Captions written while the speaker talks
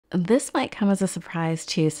This might come as a surprise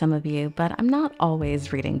to some of you, but I'm not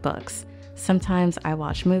always reading books. Sometimes I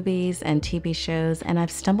watch movies and TV shows, and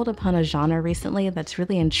I've stumbled upon a genre recently that's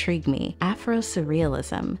really intrigued me, Afro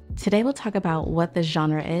Surrealism. Today we'll talk about what this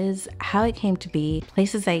genre is, how it came to be,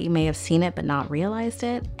 places that you may have seen it but not realized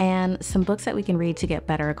it, and some books that we can read to get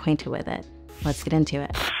better acquainted with it. Let's get into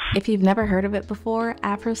it. If you've never heard of it before,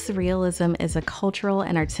 Afro Surrealism is a cultural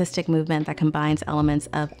and artistic movement that combines elements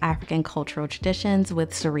of African cultural traditions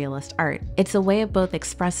with surrealist art. It's a way of both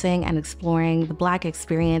expressing and exploring the Black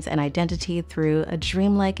experience and identity through a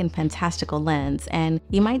dreamlike and fantastical lens, and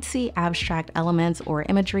you might see abstract elements or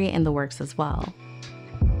imagery in the works as well.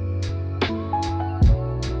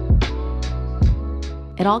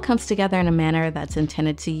 It all comes together in a manner that's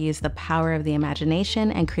intended to use the power of the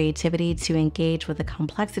imagination and creativity to engage with the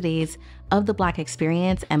complexities of the Black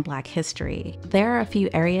experience and Black history. There are a few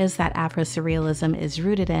areas that Afro Surrealism is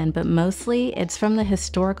rooted in, but mostly it's from the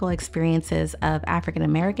historical experiences of African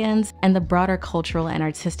Americans and the broader cultural and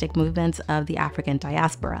artistic movements of the African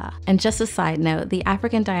diaspora. And just a side note, the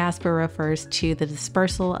African diaspora refers to the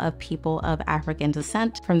dispersal of people of African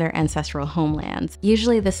descent from their ancestral homelands.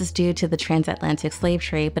 Usually this is due to the transatlantic slave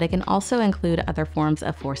trade, but it can also include other forms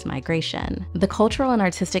of forced migration. The cultural and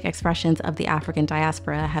artistic expressions of the African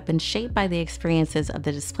diaspora have been shaped by the experiences of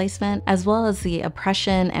the displacement, as well as the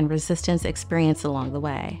oppression and resistance experienced along the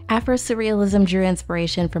way. Afro Surrealism drew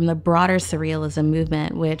inspiration from the broader Surrealism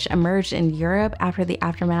movement, which emerged in Europe after the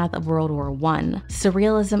aftermath of World War I.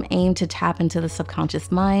 Surrealism aimed to tap into the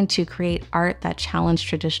subconscious mind to create art that challenged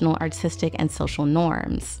traditional artistic and social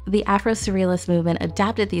norms. The Afro Surrealist movement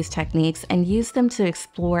adapted these techniques and used them to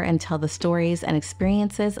explore and tell the stories and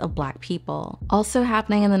experiences of Black people. Also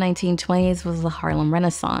happening in the 1920s was the Harlem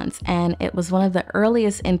Renaissance, and it was one of the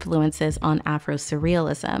earliest influences on Afro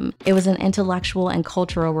Surrealism. It was an intellectual and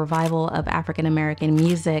cultural revival of African American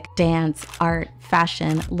music, dance, art,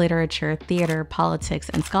 fashion, literature, theater, politics,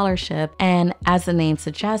 and scholarship, and as the name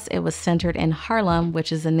suggests, it was centered in Harlem,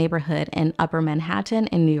 which is a neighborhood in Upper Manhattan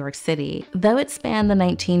in New York City. Though it spanned the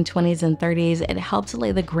 1920s and 30s, it helped to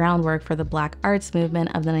lay the groundwork for the Black arts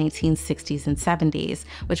movement of the 1960s and 70s,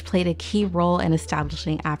 which played a key role in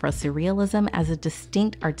establishing Afro Surrealism as a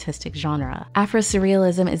distinct artistic genre. Afro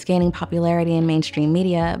Surrealism is gaining popularity in mainstream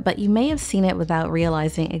media, but you may have seen it without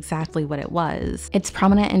realizing exactly what it was. It's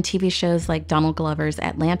prominent in TV shows like Donald Glover's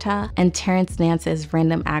Atlanta and Terrence Nance's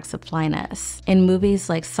Random Acts of Flyness, in movies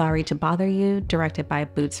like Sorry to Bother You, directed by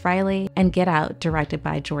Boots Riley, and Get Out, directed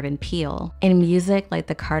by Jordan Peele, in music like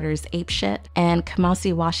The Carters' Ape Shit and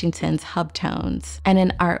Kamasi Washington's Hub Tones, and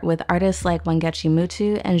in art with artists like Wangechi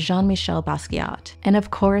Mutu and Jean-Michel Basquiat. And of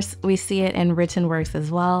course, we see it in written works as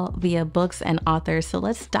well, via books and authors, so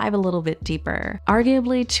let's dive a little bit deeper.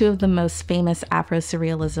 Arguably, two of the most famous Afro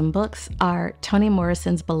Surrealism books are Toni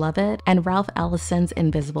Morrison's Beloved and Ralph Ellison's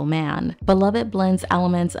Invisible Man. Beloved blends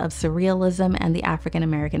elements of surrealism and the African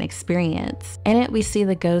American experience. In it, we see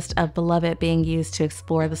the ghost of Beloved being used to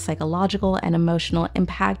explore the psychological and emotional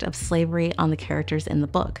impact of slavery on the characters in the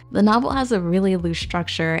book. The novel has a really loose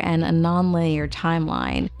structure and a non-linear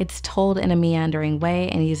timeline. It's told in a meandering way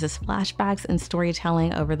and uses flashbacks and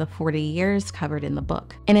storytelling over the 40 years covered in the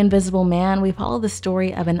book. In Invisible Man, we follow the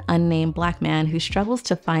story of an unnamed Black man who struggles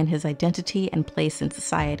to find his identity and place in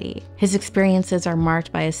society. His experiences are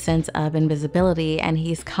marked by a sense of invisibility, and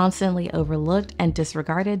he's constantly overlooked and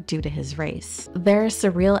disregarded due to his race. There are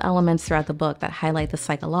surreal elements throughout the book that highlight the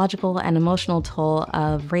psychological and emotional toll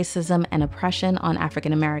of racism and oppression on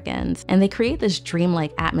African Americans, and they create this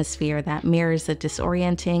dreamlike atmosphere that mirrors the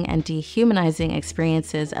disorienting and dehumanizing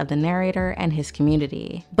experiences of the narrator and his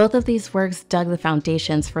community. Both of these works dug the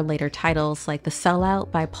foundations for later titles like The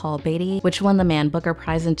Sellout by Paul Beatty, which won the Man Booker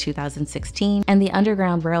Prize in 2016, and The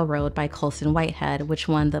Underground Railroad by Colson Whitehead, which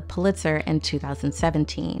won the Pulitzer in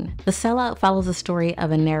 2017. The Sellout follows the story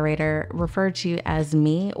of a narrator referred to as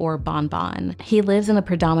Me or Bon Bon. He lives in a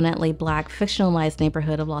predominantly Black fictionalized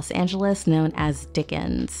neighborhood of Los Angeles known as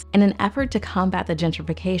Dickens. In an effort to combat the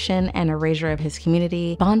gentrification and erasure of his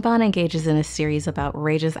community, Bon Bon engages in a series of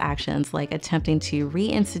outrageous actions like attempting to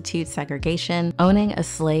reinstitute segregation, owning a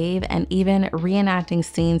slave, and even reenacting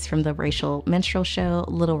scenes from the racial minstrel show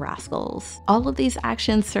Little Rascals. All of these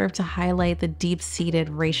actions serve to highlight the deep-seated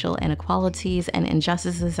racial inequalities and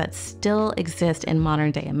injustices that still exist in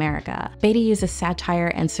modern-day America. Beatty uses satire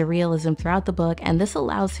and surrealism throughout the book, and this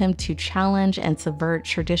allows him to challenge and subvert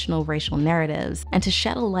traditional racial narratives and to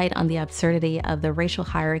shed a light on the absurdity of the racial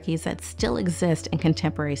hierarchies that still exist in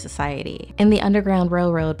contemporary society. In The Underground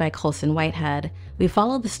Railroad by Colson Whitehead, we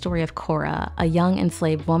follow the story of Cora, a young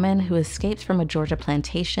enslaved woman who escapes from a Georgia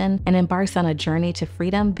plantation and embarks on a journey to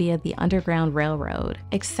freedom via the Underground Railroad.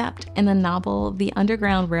 Except in the novel, the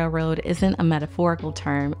Underground Railroad isn't a metaphorical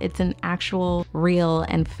term, it's an actual, real,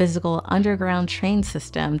 and physical underground train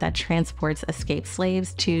system that transports escaped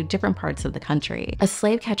slaves to different parts of the country. A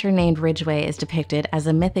slave catcher named Ridgway is depicted as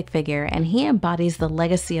a mythic figure, and he embodies the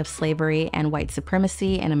legacy of slavery and white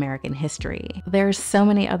supremacy in American history. There's so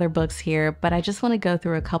many other books here, but I just want to go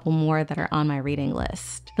through a couple more that are on my reading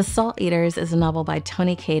list. The Salt Eaters is a novel by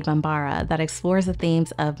Toni Cade Bambara that explores the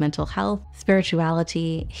themes of mental health,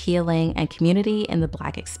 spirituality, healing, and community in the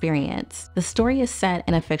Black experience. The story is set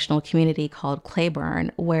in a fictional community called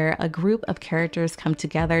Claiborne, where a group of characters come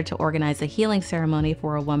together to organize a healing ceremony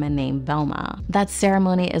for a woman named Velma. That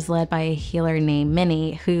ceremony is led by a healer named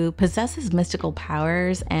Minnie, who possesses mystical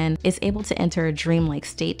powers and is able to enter a dreamlike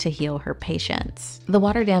state to heal her patients. The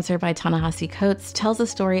Water Dancer by Ta-Nehisi Coates tells the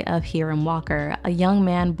story of Hiram Walker, a young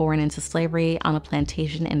man born into slavery on a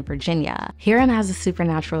plantation in Virginia. Hiram has a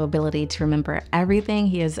supernatural ability to remember everything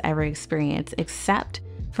he has ever experienced except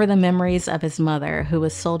for the memories of his mother, who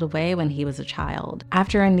was sold away when he was a child.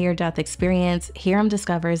 After a near-death experience, Hiram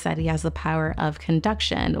discovers that he has the power of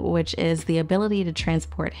conduction, which is the ability to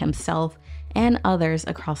transport himself and others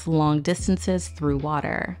across long distances through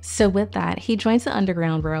water. So with that, he joins the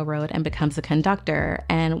Underground Railroad and becomes a conductor,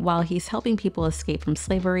 and while he's helping people escape from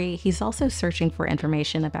slavery, he's also searching for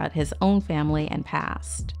information about his own family and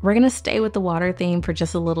past. We're gonna stay with the water theme for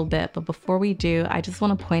just a little bit, but before we do, I just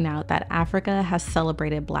want to point out that Africa has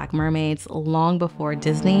celebrated Black mermaids long before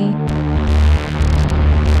Disney.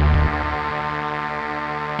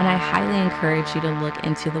 And I highly encourage you to look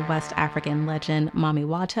into the West African legend Mami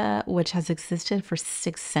Wata, which has existed for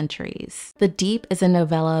 6 centuries. The Deep is a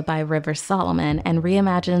novella by River Solomon and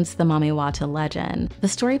reimagines the Mami Wata legend. The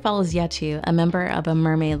story follows Yetu, a member of a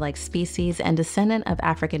mermaid-like species and descendant of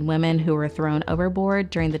African women who were thrown overboard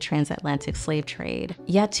during the transatlantic slave trade.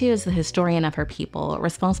 Yetu is the historian of her people,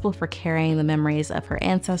 responsible for carrying the memories of her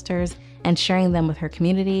ancestors and sharing them with her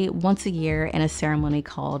community once a year in a ceremony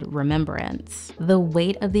called Remembrance. The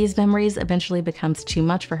weight of these memories eventually becomes too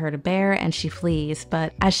much for her to bear and she flees,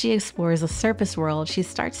 but as she explores the surface world, she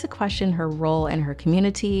starts to question her role in her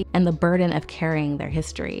community and the burden of carrying their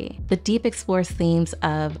history. The Deep explores themes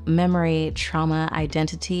of memory, trauma,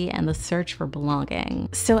 identity, and the search for belonging.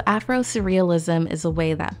 So Afro Surrealism is a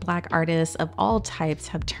way that Black artists of all types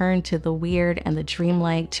have turned to the weird and the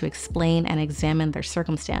dreamlike to explain and examine their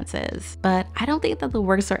circumstances. But I don't think that the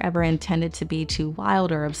works are ever intended to be too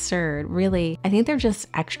wild or absurd. Really, I think they're just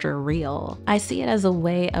extra real. I see it as a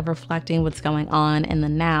way of reflecting what's going on in the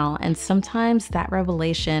now, and sometimes that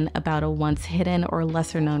revelation about a once hidden or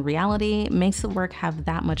lesser known reality makes the work have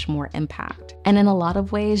that much more impact. And in a lot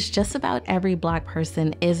of ways, just about every Black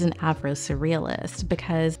person is an Afro Surrealist,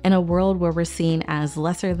 because in a world where we're seen as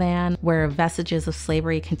lesser than, where vestiges of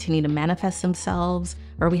slavery continue to manifest themselves,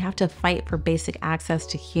 or we have to fight for basic access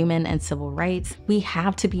to human and civil rights, we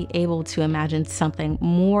have to be able to imagine something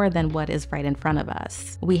more than what is right in front of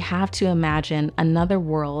us. We have to imagine another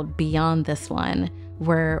world beyond this one,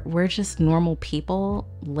 where we're just normal people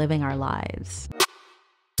living our lives.